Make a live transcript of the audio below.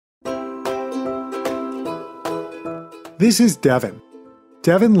This is Devin.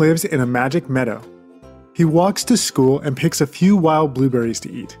 Devin lives in a magic meadow. He walks to school and picks a few wild blueberries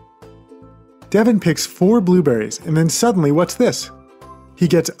to eat. Devin picks 4 blueberries and then suddenly, what's this? He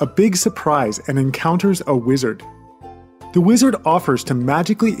gets a big surprise and encounters a wizard. The wizard offers to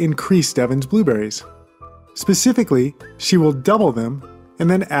magically increase Devin's blueberries. Specifically, she will double them and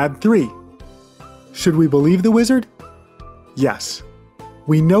then add 3. Should we believe the wizard? Yes.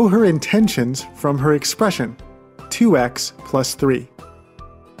 We know her intentions from her expression, 2x plus 3.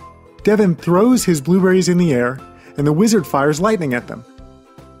 Devin throws his blueberries in the air, and the wizard fires lightning at them.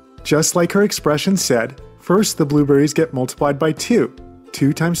 Just like her expression said, first the blueberries get multiplied by 2.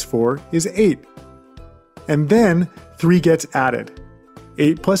 2 times 4 is 8. And then 3 gets added.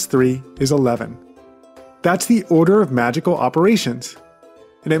 8 plus 3 is 11. That's the order of magical operations.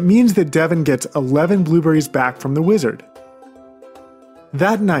 And it means that Devin gets 11 blueberries back from the wizard.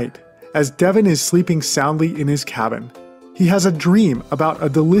 That night, as Devin is sleeping soundly in his cabin, he has a dream about a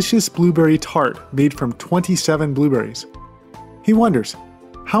delicious blueberry tart made from 27 blueberries. He wonders,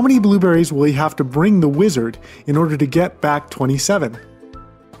 how many blueberries will he have to bring the wizard in order to get back 27?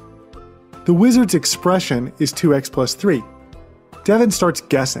 The wizard's expression is 2x plus 3. Devin starts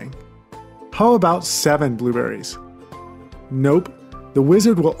guessing. How about 7 blueberries? Nope, the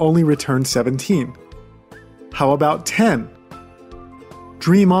wizard will only return 17. How about 10?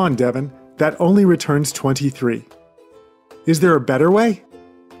 Dream on, Devin, that only returns 23. Is there a better way?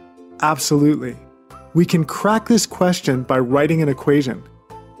 Absolutely. We can crack this question by writing an equation.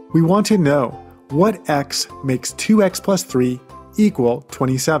 We want to know what x makes 2x plus 3 equal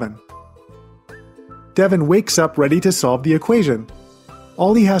 27. Devin wakes up ready to solve the equation.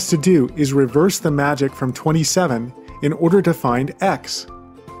 All he has to do is reverse the magic from 27 in order to find x.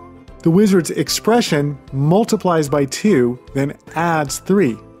 The wizard's expression multiplies by 2, then adds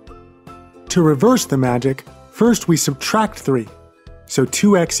 3. To reverse the magic, first we subtract 3, so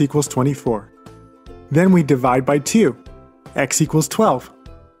 2x equals 24. Then we divide by 2, x equals 12.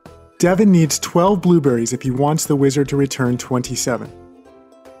 Devin needs 12 blueberries if he wants the wizard to return 27.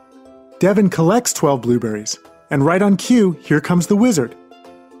 Devin collects 12 blueberries, and right on cue, here comes the wizard.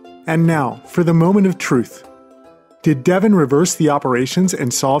 And now, for the moment of truth. Did Devin reverse the operations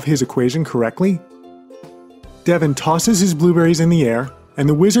and solve his equation correctly? Devin tosses his blueberries in the air, and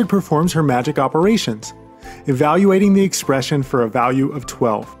the wizard performs her magic operations, evaluating the expression for a value of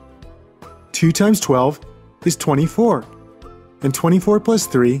 12. 2 times 12 is 24, and 24 plus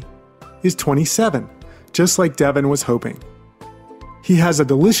 3 is 27, just like Devin was hoping. He has a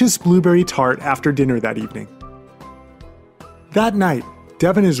delicious blueberry tart after dinner that evening. That night,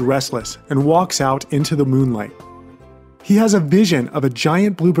 Devin is restless and walks out into the moonlight. He has a vision of a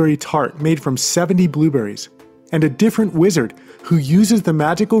giant blueberry tart made from 70 blueberries, and a different wizard who uses the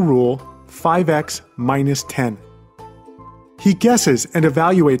magical rule 5x minus 10. He guesses and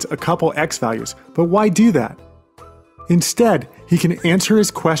evaluates a couple x values, but why do that? Instead, he can answer his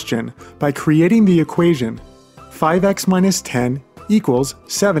question by creating the equation 5x minus 10 equals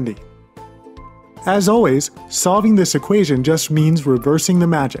 70. As always, solving this equation just means reversing the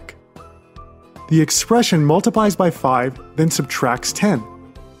magic. The expression multiplies by 5, then subtracts 10.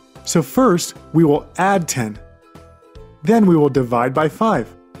 So first, we will add 10. Then we will divide by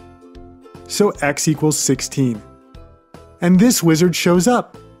 5. So x equals 16. And this wizard shows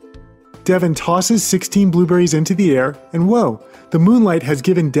up. Devin tosses 16 blueberries into the air, and whoa, the moonlight has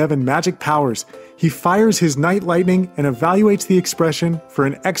given Devin magic powers. He fires his night lightning and evaluates the expression for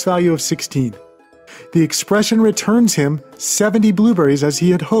an x value of 16. The expression returns him 70 blueberries as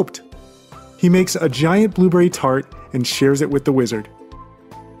he had hoped. He makes a giant blueberry tart and shares it with the wizard.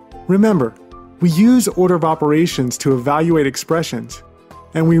 Remember, we use order of operations to evaluate expressions,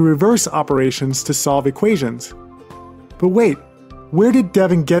 and we reverse operations to solve equations. But wait, where did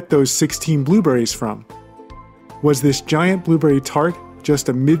Devin get those 16 blueberries from? Was this giant blueberry tart just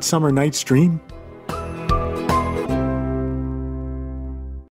a Midsummer Night's Dream?